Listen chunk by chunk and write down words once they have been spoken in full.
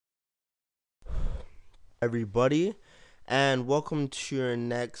everybody, and welcome to your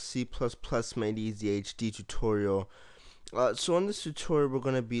next C++ Made Easy HD tutorial. So in this tutorial, we're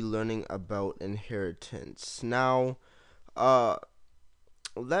going to be learning about inheritance. Now, uh,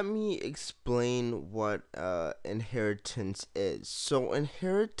 let me explain what inheritance is. So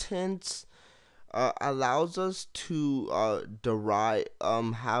inheritance allows us to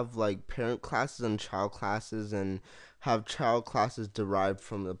have like parent classes and child classes, and have child classes derived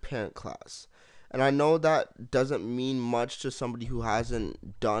from the parent class. And I know that doesn't mean much to somebody who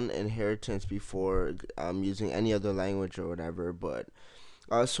hasn't done inheritance before, using any other language or whatever, but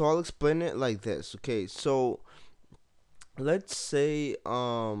so I'll explain it like this. Okay, so let's say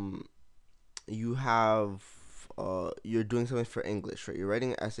you have you're doing something for English, right? You're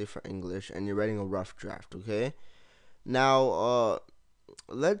writing an essay for English and you're writing a rough draft, okay? Now,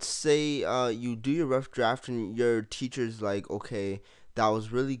 let's say you do your rough draft and your teacher's like, okay, that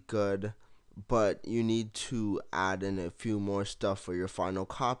was really good, but you need to add in a few more stuff for your final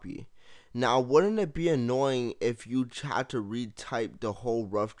copy. Now, wouldn't it be annoying if you had to retype the whole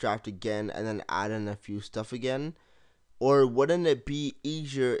rough draft again and then add in a few stuff again? Or wouldn't it be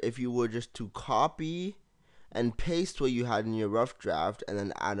easier if you were just to copy and paste what you had in your rough draft and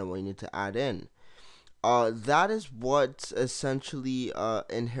then add in what you need to add in? That is what essentially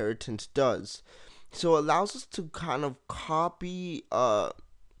inheritance does. So it allows us to kind of copy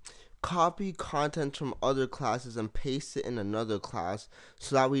content from other classes and paste it in another class,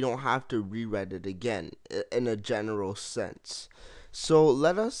 so that we don't have to rewrite it again in a general sense. So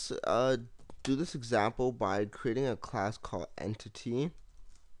let us do this example by creating a class called entity,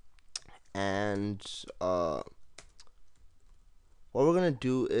 and what we're gonna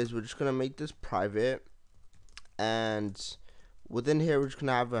do is we're just gonna make this private, and within here we're just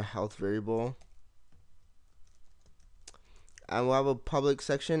gonna have a health variable, and we'll have a public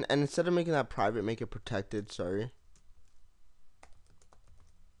section, and instead of making that private, make it protected. Sorry.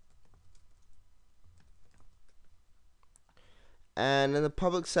 And in the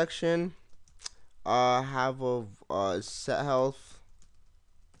public section, have a set health,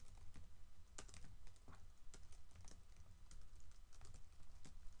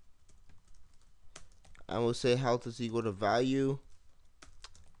 and we'll say health is equal to value,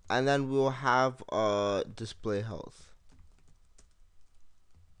 and then we'll have display health.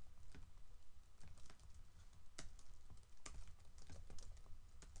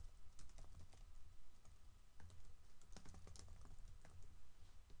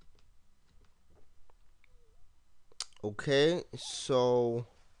 Okay, so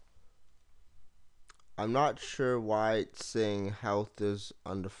I'm not sure why it's saying health is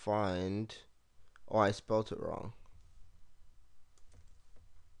undefined. Oh, I spelled it wrong.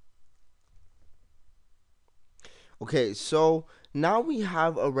 Okay, so now we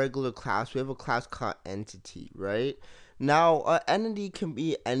have a regular class. We have a class called entity, right? Now, entity can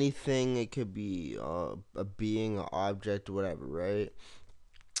be anything. It could be a being, an object, whatever, right?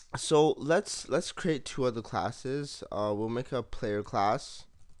 So let's create two other classes. We'll make a player class,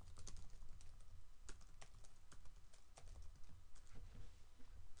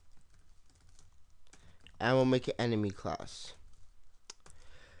 and we'll make an enemy class.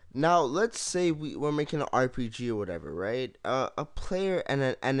 Now, let's say we're making an RPG or whatever, right? A player and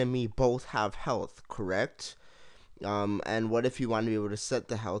an enemy both have health, correct? And what if you want to be able to set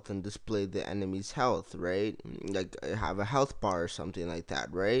the health and display the enemy's health, right? Like have a health bar or something like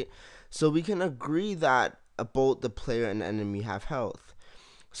that, right? So we can agree that both the player and enemy have health.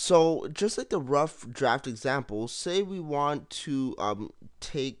 So just like the rough draft example, say we want to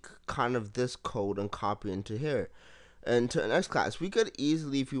take kind of this code and copy into here. And to the next class, we could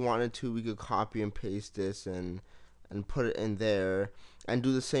easily, if we wanted to, we could copy and paste this and put it in there, and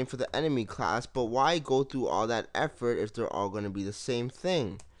do the same for the enemy class. But why go through all that effort if they're all going to be the same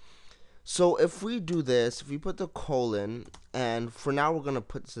thing? So if we do this, if we put the colon, and for now we're going to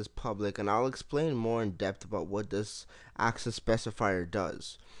put this as public, and I'll explain more in depth about what this access specifier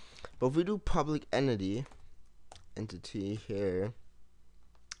does. But if we do public entity here,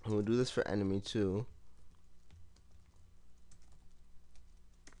 and we'll do this for enemy too,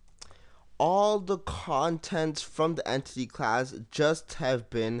 all the contents from the entity class just have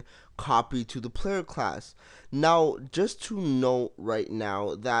been copied to the player class. Now, just to note right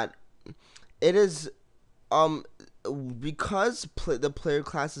now that it is because the player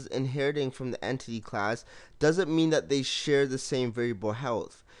class is inheriting from the entity class, doesn't mean that they share the same variable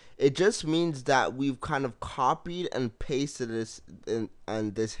health. It just means that we've kind of copied and pasted this in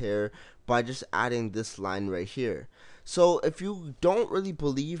this here by just adding this line right here. So if you don't really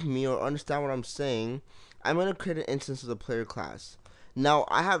believe me or understand what I'm saying, I'm going to create an instance of the player class. Now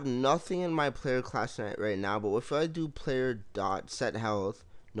I have nothing in my player class right now, but if I do player dot set health,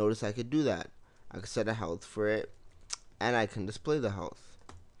 notice I could do that. I could set a health for it, and I can display the health.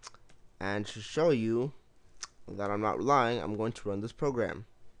 And to show you that I'm not lying, I'm going to run this program.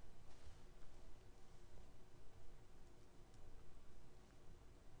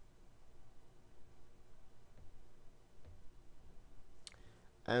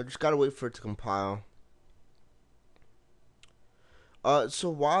 And I just gotta wait for it to compile. So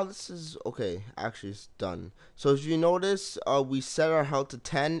while this is okay, actually it's done. So if you notice, we set our health to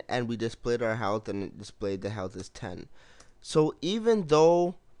 10 and we displayed our health and it displayed the health as 10. So even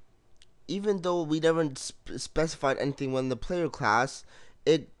though we never specified anything when the player class,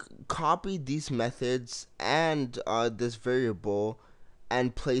 it copied these methods and this variable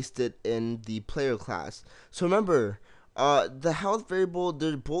and placed it in the player class. So remember, the health variable,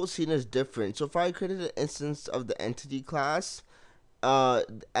 they're both seen as different. So if I created an instance of the entity class, uh,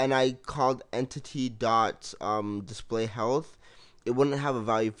 and I called entity dot display health, it wouldn't have a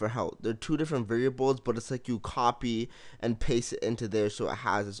value for health. They're two different variables, but it's like you copy and paste it into there so it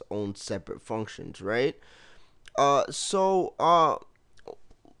has its own separate functions, right? So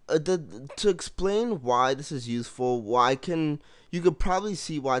to explain why this is useful, you could probably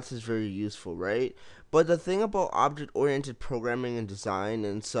see why this is very useful, right? But the thing about object-oriented programming and design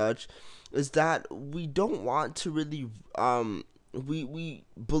and such is that we don't want to really we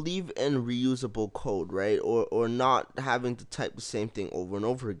believe in reusable code, right? Or not having to type the same thing over and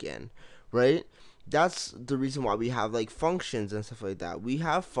over again, right? That's the reason why we have like functions and stuff like that. We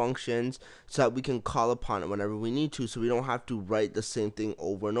have functions so that we can call upon it whenever we need to, so we don't have to write the same thing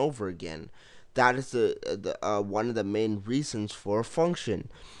over and over again. That is the one of the main reasons for a function.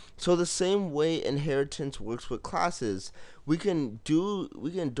 So the same way inheritance works with classes, we can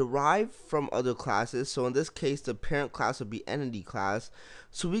derive from other classes. So in this case, the parent class would be entity class.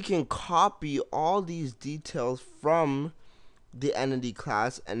 So we can copy all these details from the entity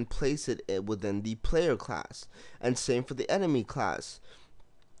class and place it within the player class, and same for the enemy class.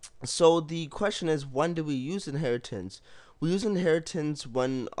 So the question is, when do we use inheritance? We use inheritance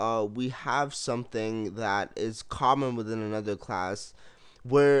when we have something that is common within another class,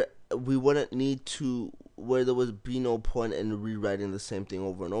 where we wouldn't need to, where there would be no point in rewriting the same thing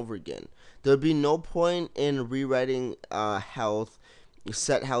over and over again. There would be no point in rewriting health,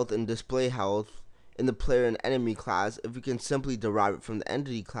 set health, and display health in the player and enemy class if we can simply derive it from the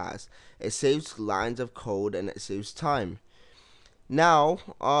entity class. It saves lines of code and it saves time. Now,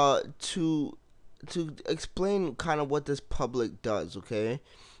 to explain kind of what this public does, okay,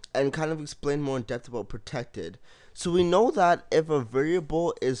 and kind of explain more in depth about protected. So we know that if a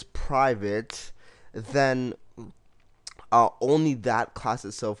variable is private, then only that class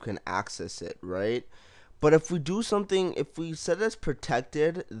itself can access it, right? But if we do something, if we set it as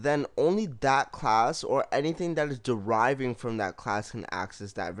protected, then only that class or anything that is deriving from that class can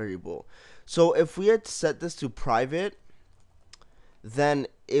access that variable. So if we had set this to private, then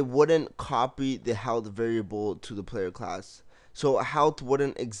it wouldn't copy the health variable to the player class. So health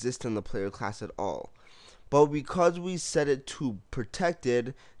wouldn't exist in the player class at all. But because we set it to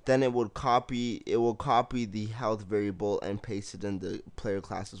protected, then it will copy the health variable and paste it in the player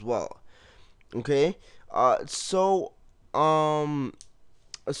class as well. Okay? So um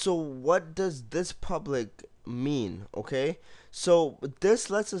so what does this public mean? Okay, so this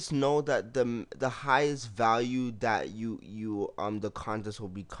lets us know that the highest value that the contents will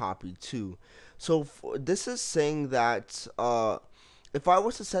be copied to. So this is saying that if I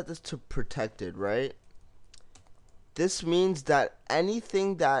was to set this to protected, right, this means that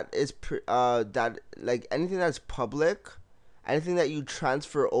anything that is anything that's public, anything that you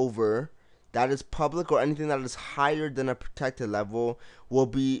transfer over that is public, or anything that is higher than a protected level will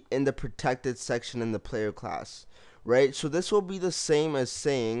be in the protected section in the player class, right? So this will be the same as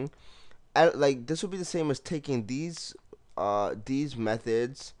saying, this will be the same as taking these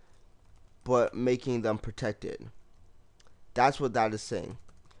methods but making them protected. That's what that is saying.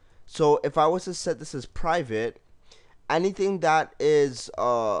 So if I was to set this as private, anything that is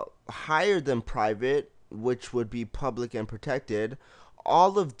higher than private, which would be public and protected,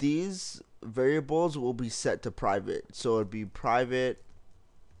 all of these variables will be set to private. So it'd be private.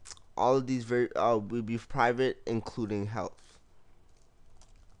 All of these will be private, including health.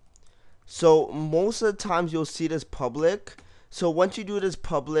 So most of the times you'll see it as public. So once you do it as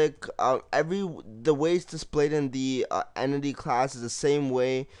public, the way it's displayed in the entity class is the same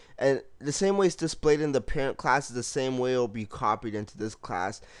way, and the same way it's displayed in the parent class is the same way it'll be copied into this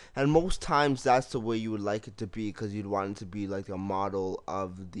class. And most times that's the way you would like it to be, because you'd want it to be like a model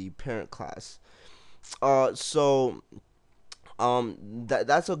of the parent class. So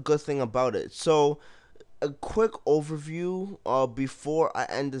That's a good thing about it. So a quick overview before I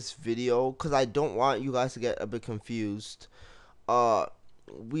end this video, because I don't want you guys to get a bit confused. uh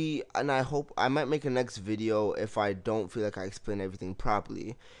I hope I might make a next video if I don't feel like I explain everything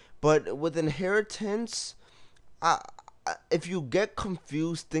properly. But with inheritance, I, if you get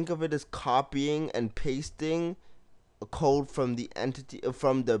confused, think of it as copying and pasting a code from the entity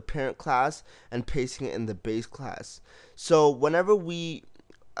from the parent class and pasting it in the base class. So whenever we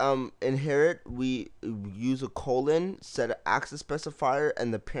inherit, we use a colon, set an access specifier,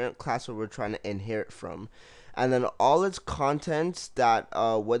 and the parent class where we're trying to inherit from. And then all its contents that,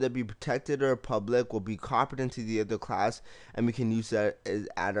 whether it be protected or public, will be copied into the other class, and we can use that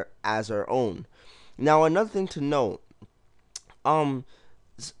as our own. Now, another thing to note, um,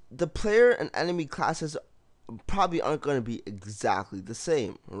 the player and enemy classes probably aren't going to be exactly the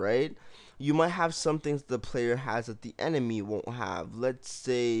same, right? You might have some things the player has that the enemy won't have. Let's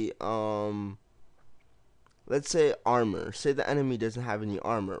say armor. Say the enemy doesn't have any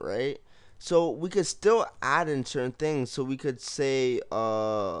armor, right? So we could still add in certain things. So we could say,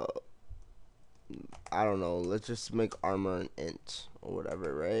 I don't know, let's just make armor an int or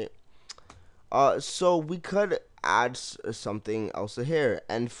whatever, right? So we could add something else here,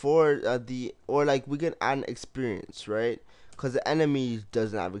 and for like we can add an experience, right? Because the enemy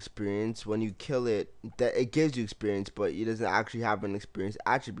doesn't have experience. When you kill it, that it gives you experience, but it doesn't actually have an experience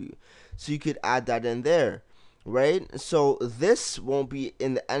attribute. So you could add that in there, right? So this won't be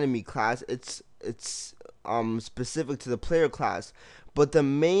in the enemy class. It's specific to the player class, but the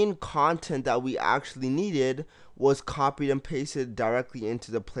main content that we actually needed was copied and pasted directly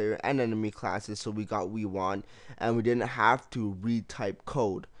into the player and enemy classes, so we got what we want, and we didn't have to retype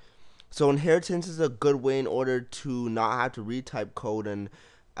code. So inheritance is a good way in order to not have to retype code and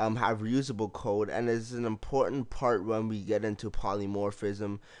have reusable code, and is an important part when we get into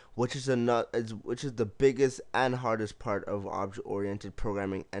polymorphism, which is the biggest and hardest part of object-oriented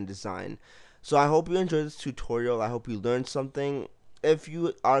programming and design. So I hope you enjoyed this tutorial. I hope you learned something. If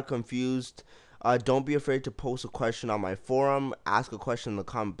you are confused, don't be afraid to post a question on my forum, ask a question in the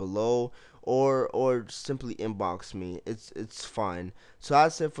comment below, or simply inbox me. It's fine. So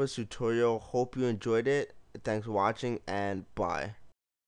that's it for this tutorial. Hope you enjoyed it. Thanks for watching, and bye.